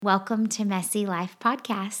Welcome to Messy Life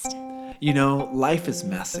Podcast. You know, life is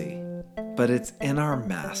messy, but it's in our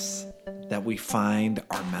mess that we find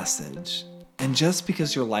our message. And just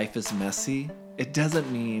because your life is messy, it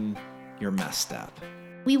doesn't mean you're messed up.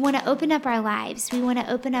 We want to open up our lives. We want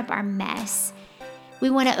to open up our mess. We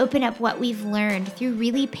want to open up what we've learned through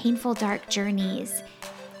really painful, dark journeys.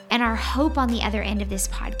 And our hope on the other end of this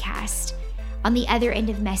podcast, on the other end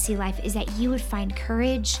of Messy Life, is that you would find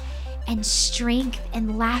courage and strength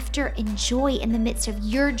and laughter and joy in the midst of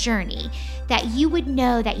your journey, that you would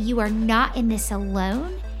know that you are not in this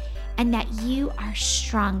alone and that you are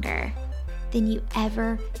stronger than you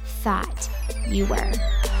ever thought you were.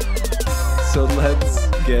 So let's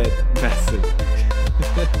get messy.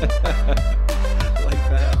 Like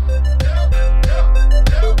that.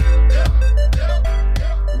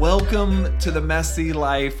 Welcome to the Messy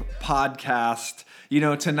Life Podcast. You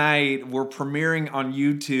know, tonight we're premiering on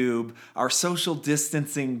YouTube our social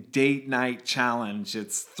distancing date night challenge.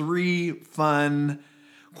 It's 3 fun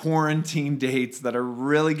quarantine dates that are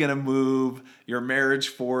really going to move your marriage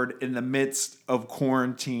forward in the midst of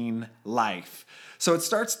quarantine life. So it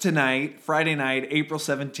starts tonight, Friday night, April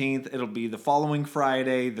 17th. It'll be the following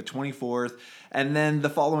Friday, the 24th, and then the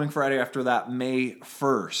following Friday after that, May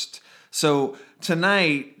 1st. So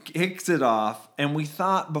tonight kicks it off, and we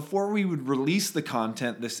thought before we would release the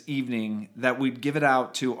content this evening that we'd give it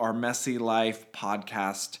out to our Messy Life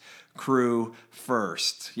podcast crew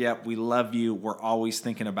first. Yep, we love you. We're always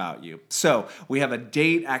thinking about you. So we have a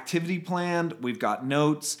date activity planned. We've got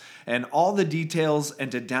notes and all the details.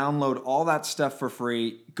 And to download all that stuff for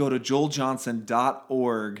free, go to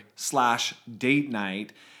joeljohnson.org/date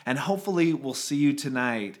night. And hopefully we'll see you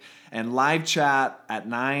tonight and live chat at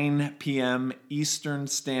 9 p.m. Eastern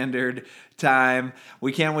Standard Time.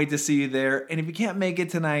 We can't wait to see you there. And if you can't make it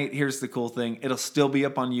tonight, here's the cool thing. It'll still be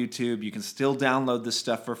up on YouTube. You can still download this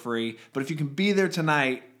stuff for free. But if you can be there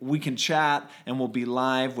tonight, we can chat and we'll be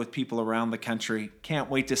live with people around the country. Can't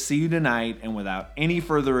wait to see you tonight. And without any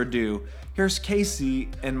further ado, here's Casey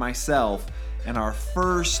and myself and our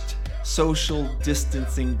first social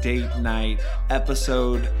distancing date night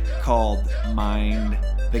episode called Mind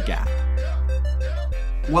the Gap.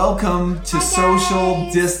 Welcome to social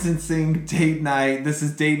distancing date night. This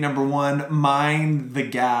is date number 1, Mind the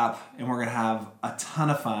Gap, and we're going to have a ton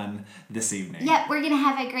of fun this evening. Yep, we're going to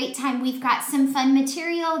have a great time. We've got some fun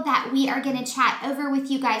material that we are going to chat over with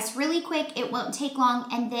you guys really quick. It won't take long,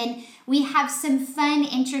 and then we have some fun,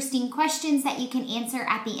 interesting questions that you can answer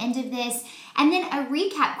at the end of this, and then a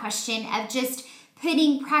recap question of just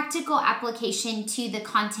putting practical application to the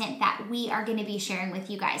content that we are going to be sharing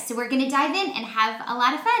with you guys. So we're going to dive in and have a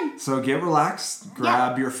lot of fun. So get relaxed,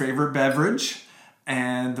 grab your favorite beverage,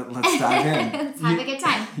 and let's dive in. Let's have a good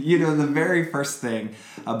time. You know, the very first thing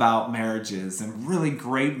about marriages, and really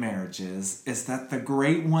great marriages, is that the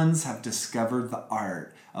great ones have discovered the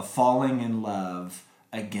art of falling in love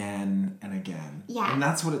again and again. Yeah. And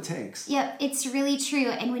that's what it takes. Yep, it's really true.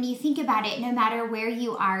 And when you think about it, no matter where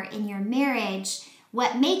you are in your marriage,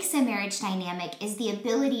 what makes a marriage dynamic is the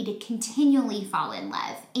ability to continually fall in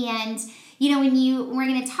love. And, you know, we're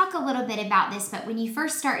going to talk a little bit about this, but when you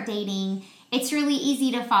first start dating, it's really easy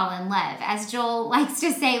to fall in love. As Joel likes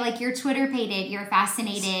to say, like, you're Twitter-pated, you're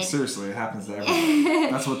fascinated. Seriously, it happens to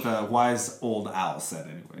everyone. That's what the wise old owl said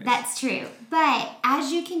anyway. That's true. But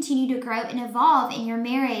as you continue to grow and evolve in your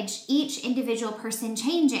marriage, each individual person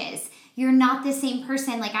changes. You're not the same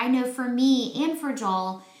person. Like, I know for me and for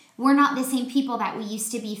Joel, we're not the same people that we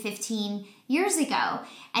used to be 15 years ago.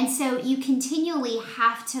 And so you continually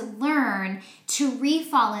have to learn to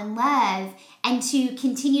re-fall in love and to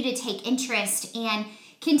continue to take interest and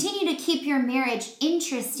continue to keep your marriage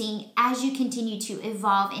interesting as you continue to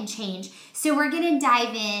evolve and change. So we're going to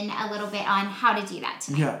dive in a little bit on how to do that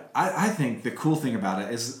tonight. Yeah, I think the cool thing about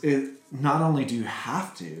it is not only do you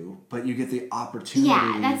have to, but you get the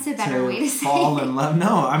opportunity that's a better way to say fall in love.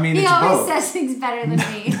 No, I mean, it's both. He always says things better than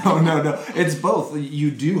me. No. It's both.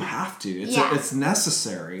 You do have to. It's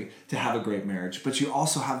necessary to have a great marriage, but you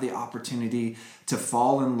also have the opportunity to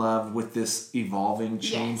fall in love with this evolving,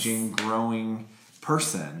 changing, growing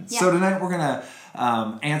person. Yep. So tonight we're going to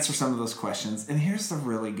answer some of those questions. And here's the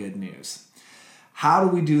really good news. How do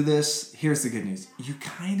we do this? Here's the good news. You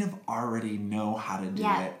kind of already know how to do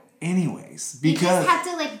it anyways. Because you just have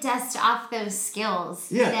to dust off those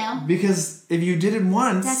skills, you know? Because if you did it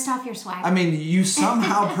once... Dust off your swag. I mean, you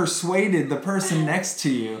somehow persuaded the person next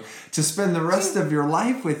to you to spend the rest of your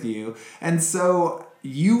life with you. And so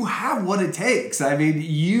you have what it takes. I mean,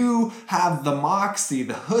 you have the moxie,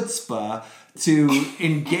 the chutzpah to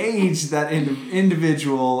engage that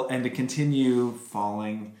individual and to continue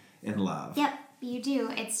falling in love. Yep. You do.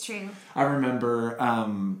 It's true. I remember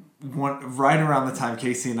right around the time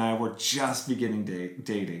Casey and I were just beginning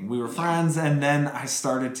dating. We were friends, and then I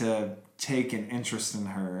started to take an interest in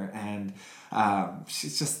her, and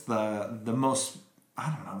she's just the most, I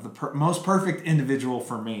don't know, the most perfect individual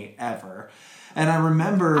for me ever. And I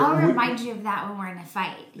remember... I'll remind you of that when we're in a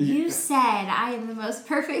fight. You said I am the most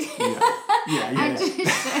perfect...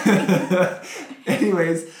 Yeah.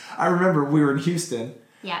 Anyways, I remember we were in Houston.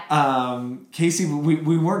 Yeah. Casey,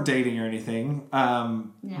 we weren't dating or anything. No.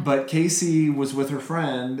 But Casey was with her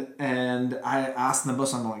friend, and I asked them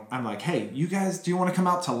both, I'm like, hey, you guys, do you want to come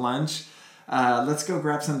out to lunch? Let's go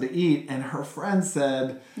grab something to eat. And her friend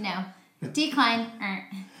said... No. Decline.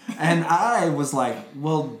 And I was like,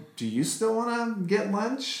 well, do you still want to get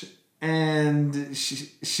lunch? And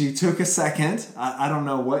she took a second. I don't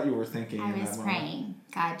know what you were thinking. I was praying,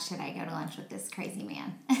 God, should I go to lunch with this crazy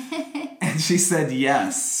man? And she said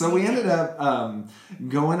yes. So we ended up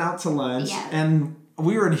going out to lunch. Yeah. And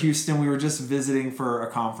we were in Houston. We were just visiting for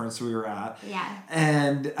a conference we were at. Yeah.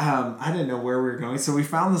 And I didn't know where we were going. So we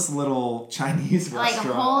found this little Chinese restaurant.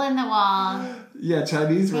 Like a hole in the wall. Yeah,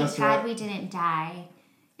 Chinese restaurant. Thank God we didn't die.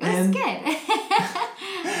 It was good.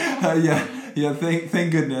 Yeah.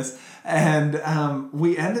 Thank goodness. And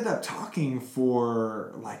we ended up talking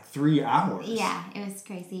for like 3 hours. Yeah, it was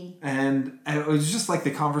crazy. And it was just like the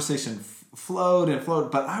conversation flowed and flowed.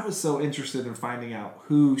 But I was so interested in finding out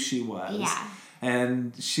who she was. Yeah.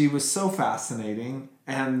 And she was so fascinating.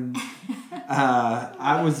 And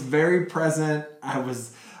I was very present. I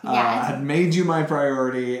had made you my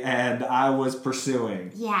priority, and I was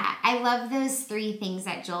pursuing. Yeah, I love those 3 things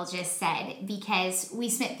that Joel just said, because we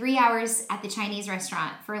spent 3 hours at the Chinese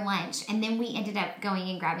restaurant for lunch, and then we ended up going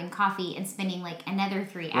and grabbing coffee and spending like another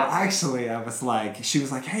 3 hours. Well, actually, she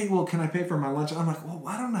was like, hey, well, can I pay for my lunch? I'm like, well,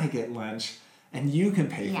 why don't I get lunch and you can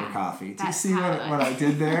pay for coffee? Do you see what I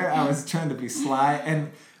did there? I was trying to be sly,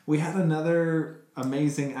 and we had another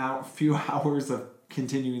amazing few hours of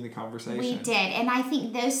continuing the conversation. We did. And I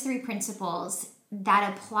think those 3 principles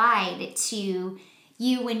that applied to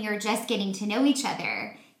you when you're just getting to know each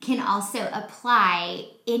other can also apply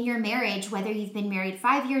in your marriage, whether you've been married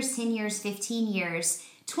 5 years, 10 years, 15 years,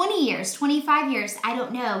 20 years, 25 years, I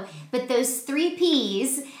don't know. But those 3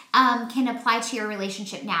 P's can apply to your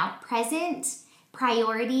relationship now: present,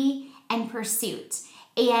 priority, and pursuit.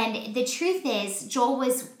 And the truth is,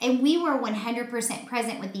 we were 100%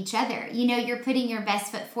 present with each other. You know, you're putting your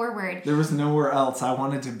best foot forward. There was nowhere else I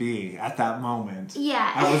wanted to be at that moment.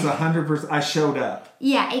 Yeah. I was 100%, I showed up.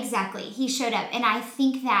 Yeah, exactly. He showed up. And I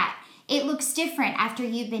think that it looks different after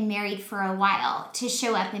you've been married for a while to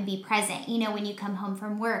show up and be present. You know, when you come home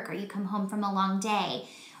from work, or you come home from a long day,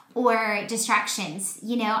 or distractions.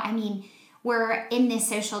 You know, I mean, we're in this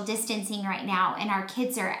social distancing right now, and our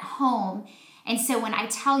kids are at home. And so when I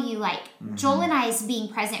tell you, like, Joel and I's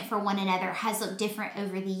being present for one another has looked different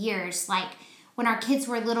over the years. Like, when our kids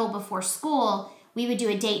were little before school, we would do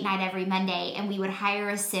a date night every Monday, and we would hire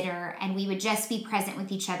a sitter, and we would just be present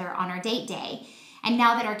with each other on our date day. And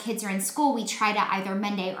now that our kids are in school, we try to either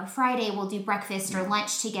Monday or Friday, we'll do breakfast or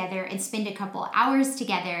lunch together and spend a couple hours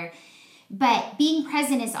together. But being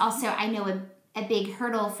present is also, I know, a big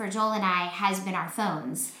hurdle for Joel and I has been our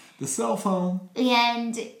phones. The cell phone.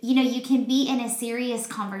 And, you know, you can be in a serious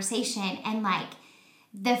conversation and, like,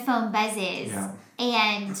 the phone buzzes. Yeah.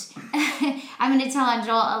 And I'm going to tell on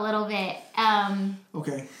Joel a little bit.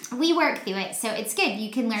 Okay. We work through it, so it's good.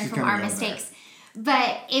 You can learn from our mistakes.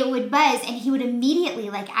 But it would buzz, and he would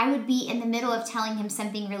immediately, like, I would be in the middle of telling him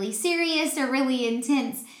something really serious or really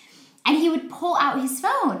intense, and he would pull out his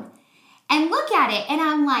phone and look at it. And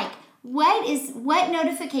I'm like, what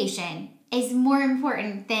notification is more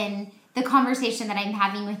important than the conversation that I'm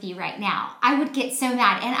having with you right now? I would get so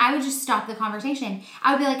mad, and I would just stop the conversation.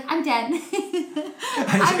 I would be like, I'm done.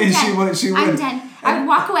 She would. I'm done. I would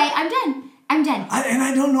walk away. I'm done. And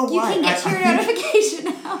I don't know why. You can get to your notification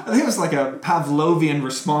now. I think it was like a Pavlovian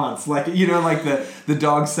response. Like, you know, like the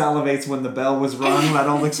dog salivates when the bell was rung, that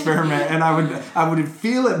old experiment. And I would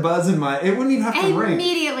feel it buzz in it wouldn't even have to ring.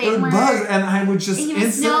 Immediately. It would buzz, and I would just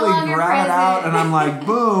instantly grab it out, and I'm like,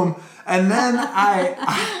 boom. And then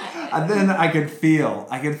I could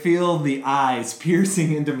feel the eyes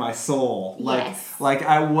piercing into my soul. Like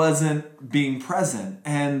I wasn't being present.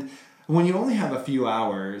 And when you only have a few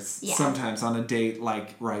hours, Yeah. sometimes on a date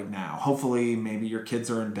like right now, hopefully maybe your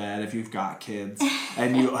kids are in bed if you've got kids,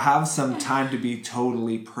 and you have some time to be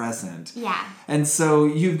totally present. Yeah. And so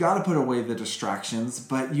you've got to put away the distractions,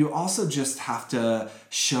 but you also just have to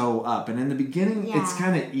show up. And in the beginning, it's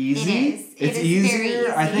kind of easy. It is. It's It is easier. very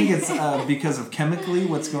easy. I think it's because of chemically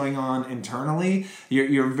what's going on internally.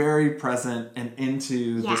 You're very present and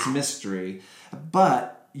into this mystery.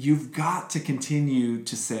 But you've got to continue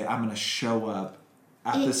to say, I'm going to show up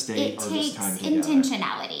at this date or this time together. It takes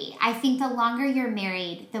intentionality. I think the longer you're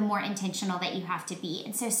married, the more intentional that you have to be.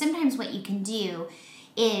 And so sometimes what you can do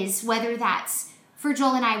is, whether that's for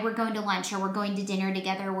Joel and I, we're going to lunch or we're going to dinner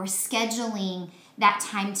together, we're scheduling that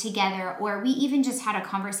time together, or we even just had a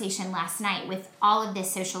conversation last night with all of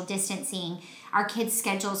this social distancing. Our kids'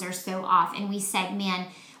 schedules are so off, and we said, man,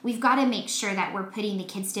 we've got to make sure that we're putting the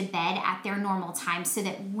kids to bed at their normal time so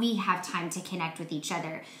that we have time to connect with each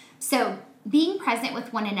other. So being present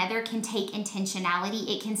with one another can take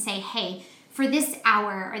intentionality. It can say, hey, for this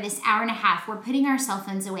hour or this hour and a half, we're putting our cell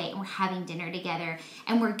phones away and we're having dinner together,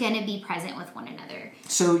 and we're going to be present with one another.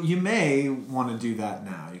 So you may want to do that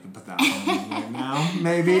now. You can put that on right now.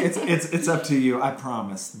 Maybe it's up to you. I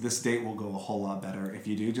promise this date will go a whole lot better if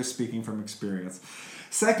you do. Just speaking from experience.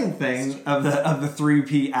 Second thing of the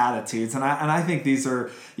 3P attitudes, and I think these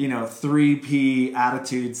are 3P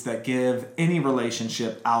attitudes that give any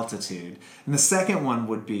relationship altitude. And the second one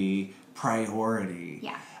would be priority.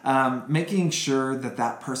 Yeah. Making sure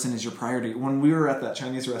that person is your priority. When we were at that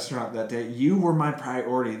Chinese restaurant that day, you were my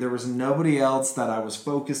priority. There was nobody else that I was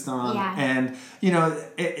focused on. Yeah. And,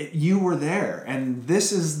 you were there. And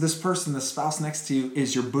this person, the spouse next to you,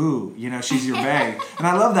 is your boo. She's your bae. And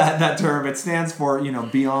I love that term. It stands for,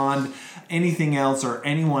 beyond anything else or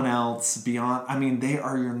anyone else beyond. I mean, they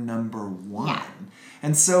are your number one. Yeah.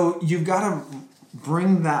 And so you've got to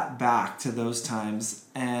bring that back to those times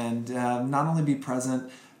and not only be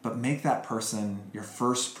present, but make that person your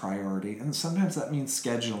first priority. And sometimes that means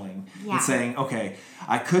scheduling and saying, okay,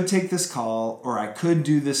 I could take this call, or I could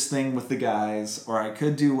do this thing with the guys, or I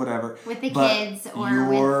could do whatever. With the kids, or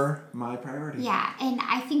you're my priority. Yeah, and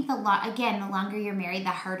I think the longer you're married, the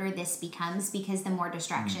harder this becomes, because the more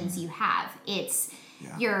distractions you have. It's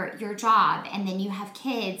your job, and then you have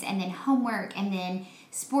kids, and then homework, and then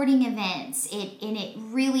sporting events. It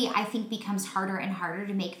really, I think, becomes harder and harder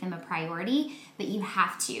to make them a priority, but you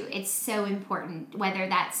have to. It's so important, whether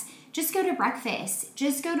that's just go to breakfast,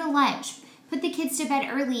 just go to lunch, put the kids to bed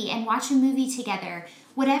early and watch a movie together.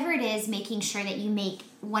 Whatever it is, making sure that you make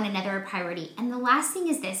one another a priority. And the last thing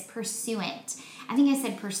is this, pursuant. I think I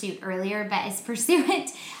said pursuit earlier, but it's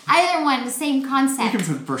pursuant. Either one, the same concept. You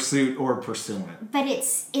can put pursuit or pursuant. But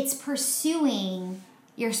it's pursuing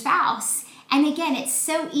your spouse. And again, it's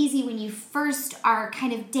so easy when you first are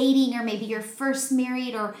kind of dating, or maybe you're first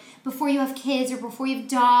married, or before you have kids, or before you have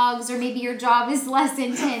dogs, or maybe your job is less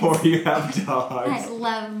intense. Before you have dogs. I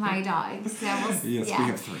love my dogs. So yes, we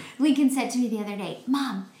have 3. Lincoln said to me the other day,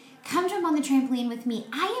 Mom, come jump on the trampoline with me.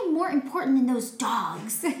 I am more important than those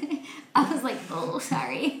dogs. I was like, oh,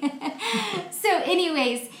 sorry. So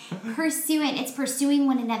anyways, it's pursuing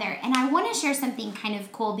one another. And I want to share something kind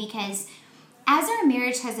of cool, because as our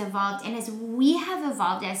marriage has evolved and as we have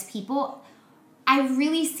evolved as people, I've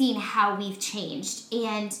really seen how we've changed.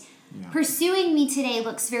 And pursuing me today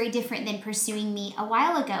looks very different than pursuing me a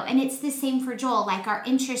while ago. And it's the same for Joel. Like, our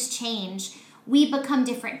interests change. We become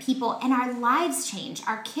different people, and our lives change.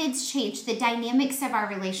 Our kids change. The dynamics of our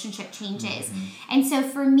relationship changes. Mm-hmm. And so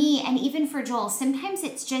for me, and even for Joel, sometimes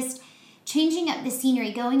it's just changing up the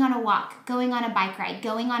scenery, going on a walk, going on a bike ride,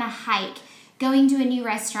 going on a hike, going to a new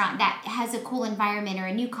restaurant that has a cool environment, or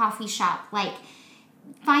a new coffee shop. Like,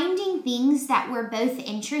 finding things that we're both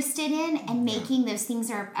interested in and making those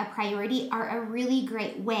things a priority are a really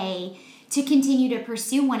great way to continue to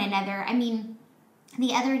pursue one another. I mean,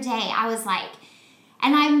 the other day I was like,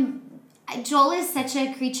 Joel is such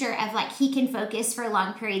a creature of, like, he can focus for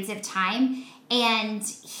long periods of time, and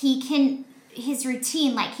his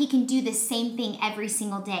routine, like, he can do the same thing every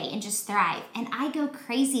single day and just thrive. And I go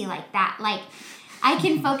crazy like that. Like, I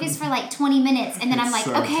can focus for like 20 minutes, and then I'm like,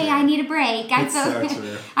 okay, I need a break. I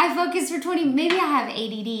focus for 20, maybe I have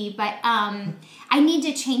ADD, but I need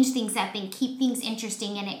to change things up and keep things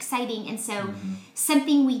interesting and exciting. And so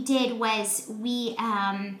something we did was we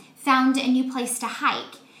found a new place to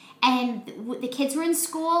hike. And the kids were in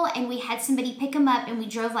school, and we had somebody pick them up, and we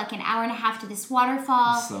drove like an hour and a half to this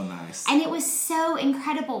waterfall. So nice. And it was so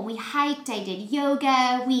incredible. We hiked, I did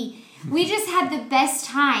yoga, we just had the best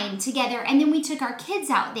time together, and then we took our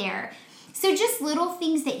kids out there. So just little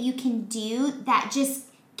things that you can do that just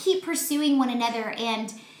keep pursuing one another.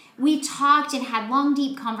 And we talked and had long,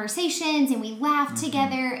 deep conversations, and we laughed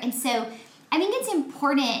together. And so I think it's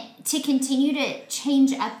important to continue to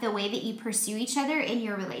change up the way that you pursue each other in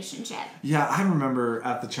your relationship. Yeah, I remember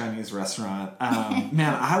at the Chinese restaurant,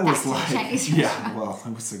 man, I was like, well,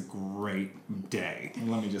 it was a great day.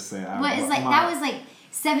 Let me just say, that was like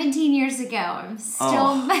 17 years ago. I'm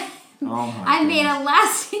still, I made a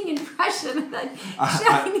lasting impression of that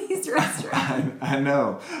Chinese restaurant. I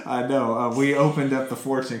know. We opened up the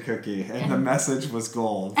fortune cookie, and the message was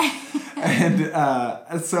gold.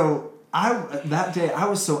 And so that day I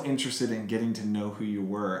was so interested in getting to know who you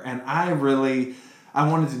were, and I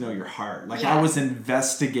wanted to know your heart. I was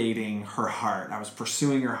investigating her heart. I was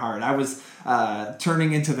pursuing her heart. I was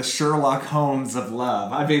turning into the Sherlock Holmes of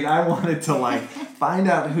love. I mean, I wanted to find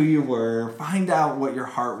out who you were, find out what your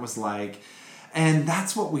heart was like. And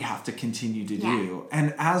that's what we have to continue to do.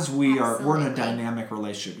 And as we're in a dynamic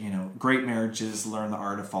relationship, great marriages learn the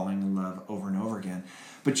art of falling in love over and over again.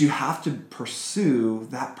 But you have to pursue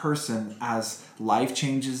that person as life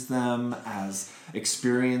changes them, as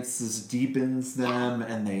experiences deepens them,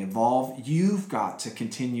 and they evolve. You've got to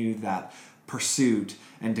continue that pursuit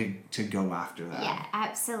and to go after that. Yeah,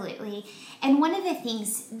 absolutely. And one of the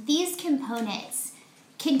things, these components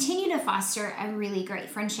continue to foster a really great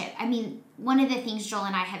friendship. I mean, one of the things Joel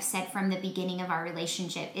and I have said from the beginning of our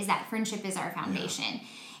relationship is that friendship is our foundation.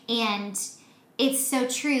 Yeah. And it's so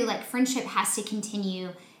true. Friendship has to continue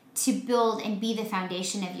to build and be the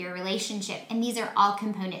foundation of your relationship. And these are all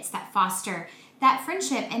components that foster that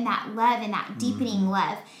friendship and that love and that deepening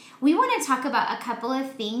love. We want to talk about a couple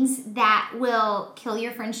of things that will kill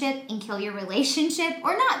your friendship and kill your relationship,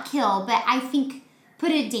 or not kill, but I think put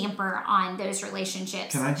a damper on those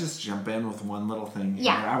relationships. Can I just jump in with one little thing here?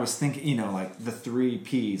 Yeah. I was thinking, the 3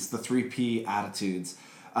 Ps, the 3P attitudes,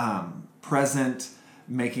 present,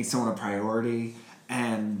 making someone a priority,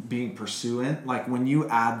 and being pursuant. When you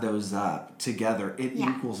add those up together, it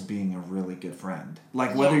equals being a really good friend.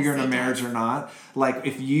 Whether you're in a marriage or not,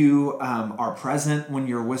 if you are present when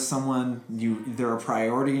you're with someone, they're a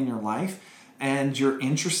priority in your life, and you're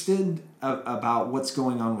interested about what's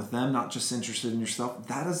going on with them, not just interested in yourself,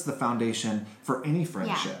 that is the foundation for any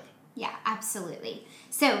friendship. Yeah, absolutely.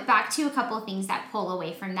 So back to a couple of things that pull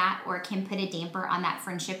away from that or can put a damper on that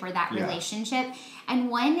friendship or that relationship. And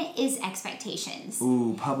one is expectations.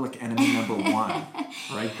 Ooh, public enemy number 1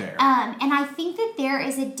 right there. And I think that there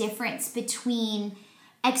is a difference between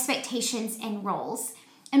expectations and roles.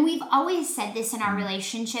 And we've always said this in our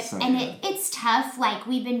relationship, it's tough.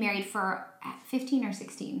 We've been married for 15 or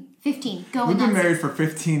 16? 15. We've been married for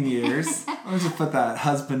 15 years. I'll just put that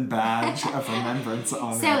husband badge of remembrance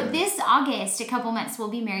on it. So this August, a couple months, we'll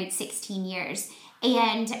be married 16 years.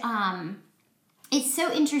 And it's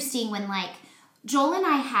so interesting when Joel and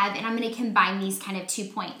I have, and I'm going to combine these kind of 2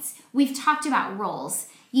 points. We've talked about roles.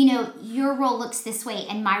 Your role looks this way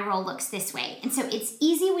and my role looks this way. And so it's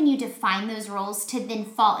easy when you define those roles to then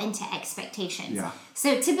fall into expectations. Yeah.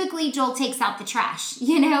 So typically Joel takes out the trash, or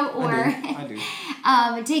I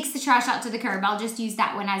do. Takes the trash out to the curb. I'll just use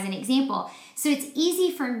that one as an example. So it's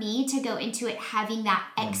easy for me to go into it having that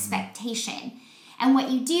expectation. And what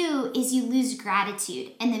you do is you lose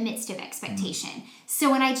gratitude in the midst of expectation. So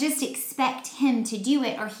when I just expect him to do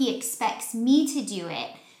it or he expects me to do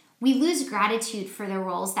it, we lose gratitude for the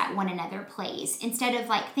roles that one another plays instead of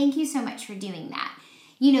thank you so much for doing that.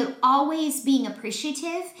 Always being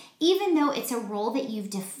appreciative, even though it's a role that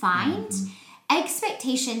you've defined.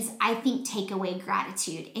 Expectations, I think, take away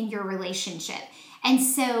gratitude in your relationship. And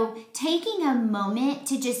so taking a moment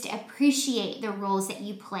to just appreciate the roles that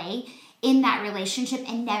you play in that relationship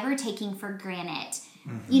and never taking for granted,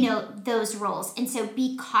 those roles. And so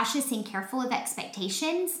be cautious and careful of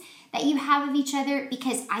expectations that you have of each other,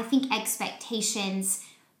 because I think expectations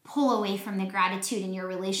pull away from the gratitude in your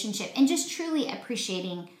relationship and just truly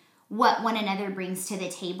appreciating what one another brings to the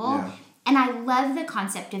table. Yeah. And I love the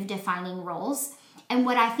concept of defining roles. And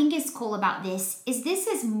what I think is cool about this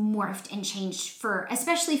has morphed and changed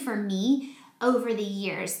especially for me over the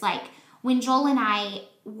years. When Joel and I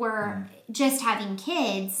were just having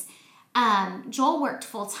kids, Joel worked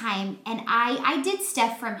full time and I did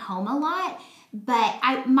stuff from home a lot.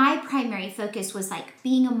 But my primary focus was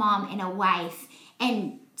being a mom and a wife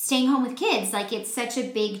and staying home with kids. It's such a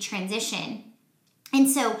big transition. And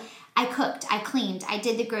so I cooked, I cleaned, I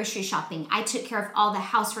did the grocery shopping. I took care of all the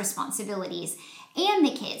house responsibilities and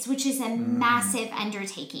the kids, which is a massive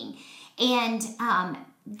undertaking. And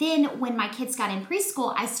then when my kids got in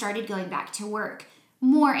preschool, I started going back to work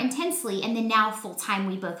more intensely. And then now full time,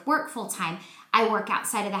 we both work full time. I work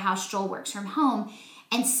outside of the house. Joel works from home.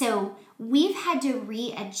 And so we've had to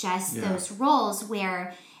readjust those roles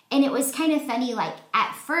where And it was kind of funny, like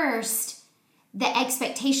at first, the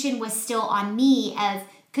expectation was still on me of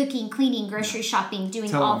cooking, cleaning, grocery shopping,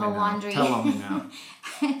 doing all the laundry. Tell me now.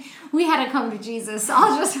 We had to come to Jesus.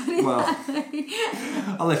 I'll just put it that way.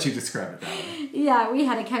 I'll let you describe it that way. Yeah, we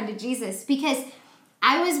had to come to Jesus because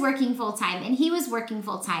I was working full time and he was working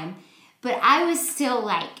full time. But I was still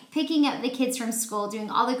like picking up the kids from school,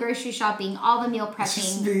 doing all the grocery shopping, all the meal prepping. It's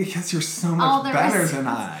just because you're so much better than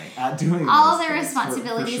I at doing all the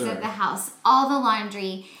responsibilities of the house, all the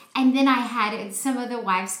laundry. And then I had, and some of the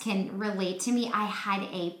wives can relate to me, I had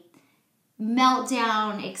a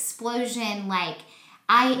meltdown, explosion, like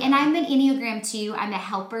I'm an Enneagram 2. I'm a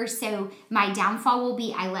helper, so my downfall will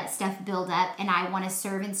be I let stuff build up and I want to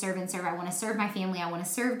serve and serve and serve. I want to serve my family. I want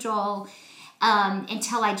to serve Joel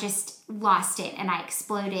until I just lost it and I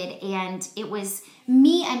exploded. And it was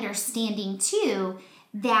me understanding too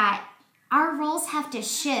that our roles have to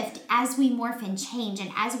shift as we morph and change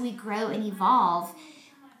and as we grow and evolve.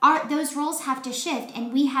 Those roles have to shift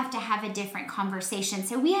and we have to have a different conversation.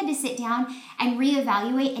 So we had to sit down and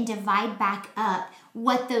reevaluate and divide back up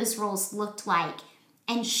what those roles looked like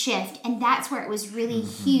and shift. And that's where it was really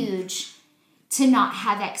huge to not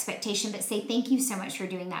have expectation, but say, thank you so much for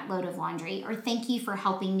doing that load of laundry, or thank you for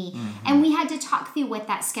helping me. And we had to talk through what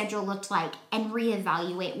that schedule looked like and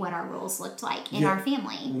reevaluate what our roles looked like in our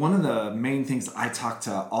family. One of the main things I talk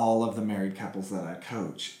to all of the married couples that I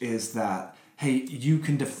coach is that, hey, you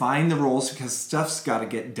can define the roles because stuff's got to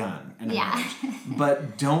get done in a marriage,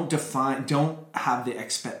 but don't have the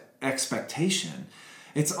expectation.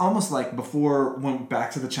 It's almost like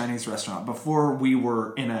back to the Chinese restaurant, before we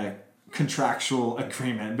were in a contractual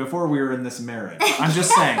agreement, before we were in this marriage. I'm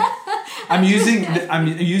just saying. I'm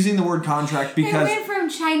using the word contract because it went from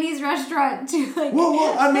Chinese restaurant to like.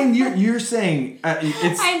 Well, I mean, you're saying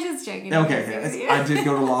it's. I'm just joking. Okay, I did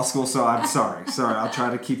go to law school, so I'm sorry. I'll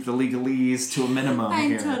try to keep the legalese to a minimum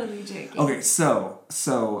here. I'm totally joking. Okay, so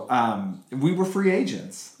we were free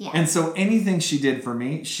agents, and so anything she did for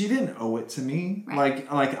me, she didn't owe it to me.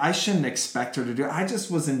 Right. Like I shouldn't expect her to do it. I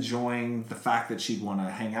just was enjoying the fact that she'd want to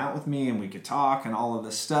hang out with me and we could talk and all of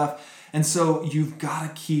this stuff. And so you've got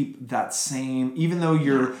to keep that same, even though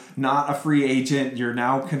you're not a free agent, you're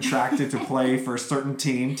now contracted to play for a certain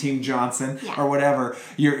team, Team Johnson or whatever.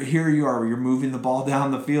 You're moving the ball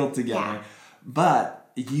down the field together. Yeah.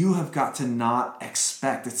 But you have got to not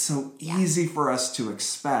expect. It's so easy for us to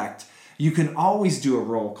expect. You can always do a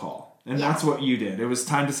roll call. And that's what you did. It was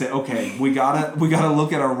time to say, okay, we gotta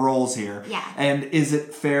look at our roles here. Yeah. And is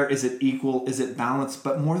it fair? Is it equal? Is it balanced?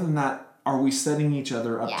 But more than that, are we setting each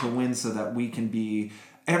other up to win so that we can be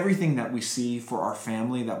everything that we see for our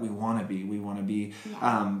family that we want to be? We want to be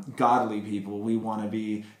godly people. We want to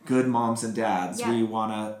be good moms and dads. Yeah. We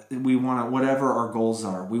want to whatever our goals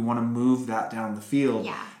are. We want to move that down the field.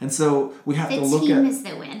 Yeah. And so we have to look at the team is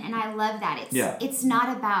the win, and I love that. It's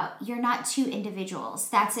not about you're not two individuals.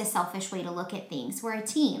 That's a selfish way to look at things. We're a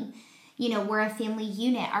team. We're a family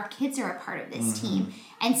unit. Our kids are a part of this team.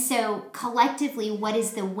 And so collectively, what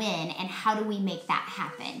is the win and how do we make that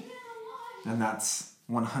happen? And that's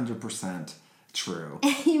 100% true.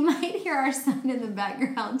 You might hear our son in the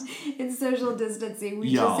background. It's social distancing.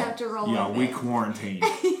 We just have to roll with it. We quarantine.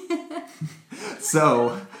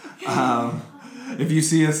 So, if you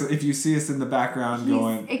see us in the background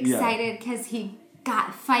He's excited because he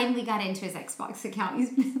finally got into his Xbox account.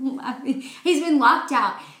 He's been laughing. He's been locked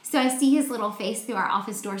out. So I see his little face through our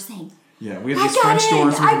office door saying, yeah, we have these French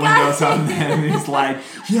doors with the windows on them. And he's like,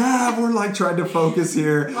 we're like trying to focus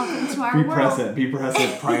here. Welcome to our world. Be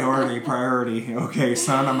present. Priority. Okay,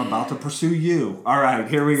 son, I'm about to pursue you. All right,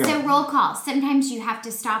 here we go. So roll call. Sometimes you have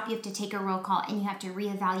to stop. You have to take a roll call and you have to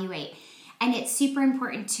reevaluate. And it's super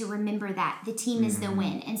important to remember that the team is the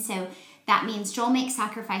win. And so that means Joel makes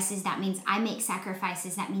sacrifices. That means I make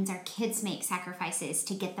sacrifices. That means our kids make sacrifices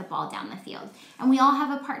to get the ball down the field. And we all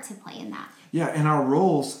have a part to play in that. Yeah, and our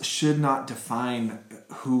roles should not define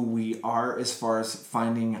who we are as far as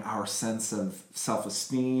finding our sense of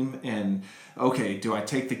self-esteem and, okay, do I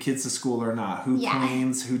take the kids to school or not? Who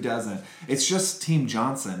cleans, who doesn't? It's just Team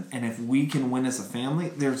Johnson. And if we can win as a family,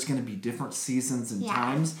 there's going to be different seasons and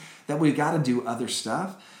times that we got to do other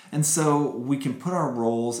stuff. And so we can put our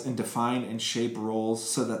roles and define and shape roles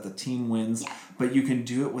so that the team wins, but you can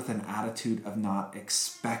do it with an attitude of not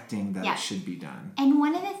expecting that it should be done. And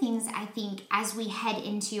one of the things I think as we head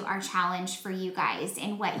into our challenge for you guys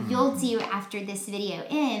and what you'll do after this video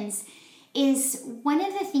ends is one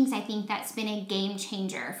of the things I think that's been a game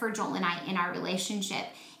changer for Joel and I in our relationship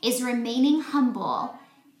is remaining humble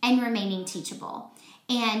and remaining teachable.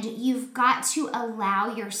 And you've got to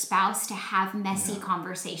allow your spouse to have messy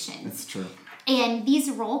conversations. It's true. And these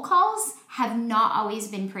roll calls have not always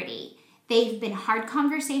been pretty. They've been hard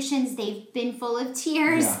conversations. They've been full of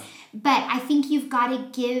tears. Yeah. But I think you've got to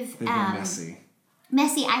give... They've been messy.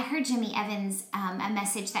 Messy. I heard Jimmy Evans, a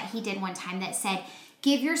message that he did one time that said,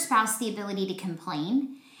 give your spouse the ability to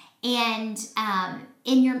complain and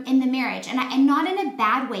in the marriage. And not in a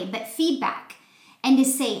bad way, but feedback. And to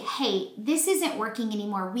say, hey, this isn't working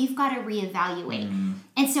anymore. We've got to reevaluate.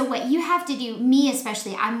 And so what you have to do, me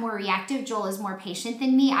especially, I'm more reactive. Joel is more patient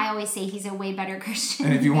than me. I always say he's a way better Christian.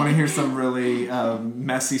 And if you want to hear some really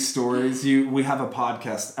messy stories, we have a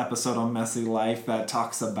podcast episode on Messy Life that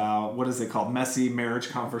talks about, what is it called? Messy marriage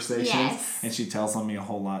conversations. Yes. And she tells on me a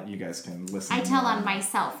whole lot. You guys can listen. I tell on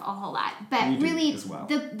myself a whole lot. But really, as well.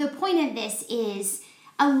 the point of this is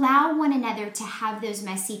allow one another to have those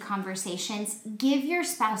messy conversations. Give your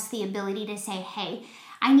spouse the ability to say, hey,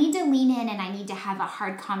 I need to lean in and I need to have a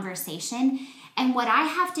hard conversation. And what I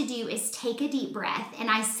have to do is take a deep breath.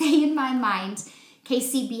 And I say in my mind,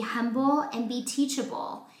 Casey, be humble and be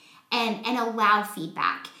teachable and allow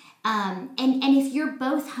feedback. And if you're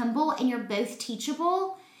both humble and you're both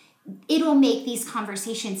teachable, it'll make these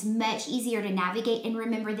conversations much easier to navigate. And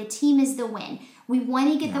remember, the team is the win. We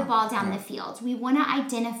want to get the ball down the field. We want to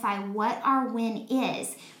identify what our win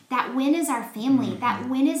is. That win is our family. That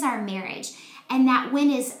win is our marriage. And that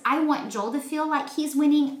win is, I want Joel to feel like he's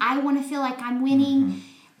winning. I want to feel like I'm winning.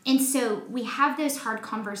 And so we have those hard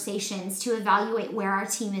conversations to evaluate where our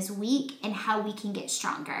team is weak and how we can get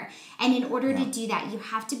stronger. And in order to do that, you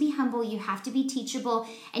have to be humble, you have to be teachable,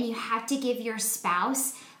 and you have to give your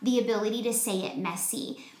spouse the ability to say it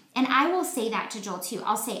messy. And I will say that to Joel too.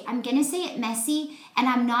 I'll say, I'm going to say it messy, and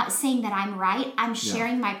I'm not saying that I'm right. I'm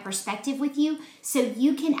sharing my perspective with you so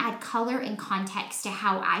you can add color and context to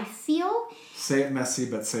how I feel. Say it messy,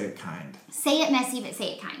 but say it kind. Say it messy, but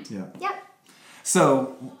say it kind. Yeah. Yep.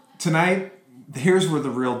 So tonight, here's where the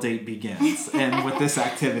real date begins, and with this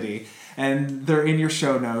activity. And they're in your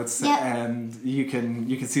show notes, and you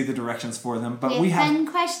can see the directions for them. But we have 10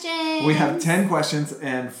 questions. We have 10 questions,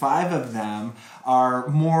 and 5 of them are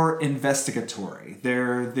more investigatory.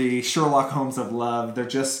 They're the Sherlock Holmes of love. They're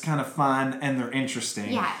just kind of fun, and they're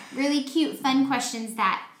interesting. Yeah, really cute, fun questions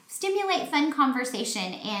that stimulate fun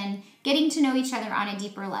conversation and getting to know each other on a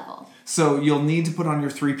deeper level. So you'll need to put on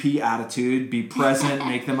your 3P attitude, be present,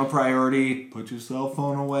 make them a priority, put your cell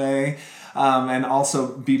phone away, and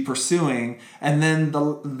also be pursuing. And then the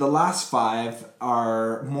last 5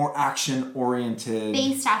 are more action-oriented.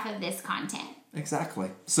 Based off of this content. Exactly.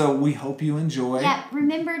 So we hope you enjoy. Yeah,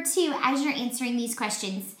 remember too, as you're answering these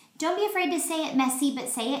questions, don't be afraid to say it messy, but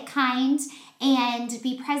say it kind, and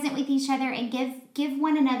be present with each other and give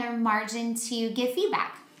one another margin to give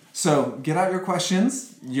feedback. So get out your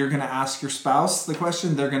questions. You're going to ask your spouse the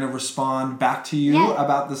question. They're going to respond back to you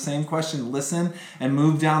about the same question. Listen and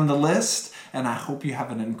move down the list. And I hope you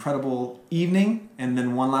have an incredible evening. And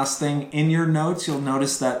then one last thing, in your notes, you'll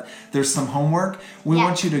notice that there's some homework. We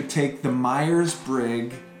want you to take the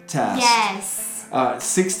Myers-Briggs test. Yes.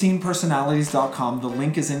 16personalities.com. The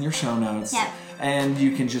link is in your show notes. Yep. And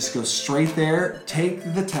you can just go straight there,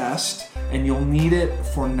 take the test, and you'll need it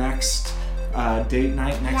for next date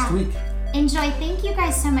night next week. Enjoy. Thank you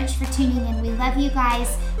guys so much for tuning in. We love you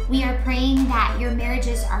guys. We are praying that your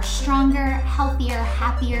marriages are stronger, healthier,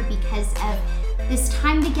 happier because of this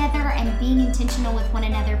time together and being intentional with one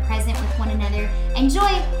another, present with one another.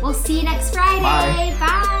 Enjoy. We'll see you next Friday.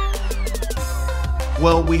 Bye.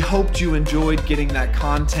 Well, we hoped you enjoyed getting that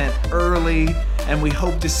content early, and we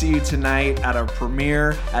hope to see you tonight at our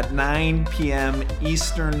premiere at 9 p.m.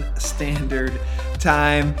 Eastern Standard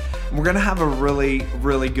Time. We're going to have a really,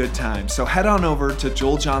 really good time. So head on over to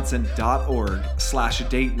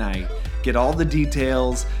joeljohnson.org/date night. Get all the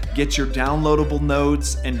details, get your downloadable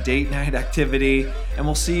notes and date night activity, and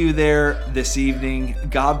we'll see you there this evening.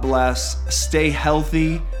 God bless, stay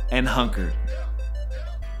healthy and hunkered.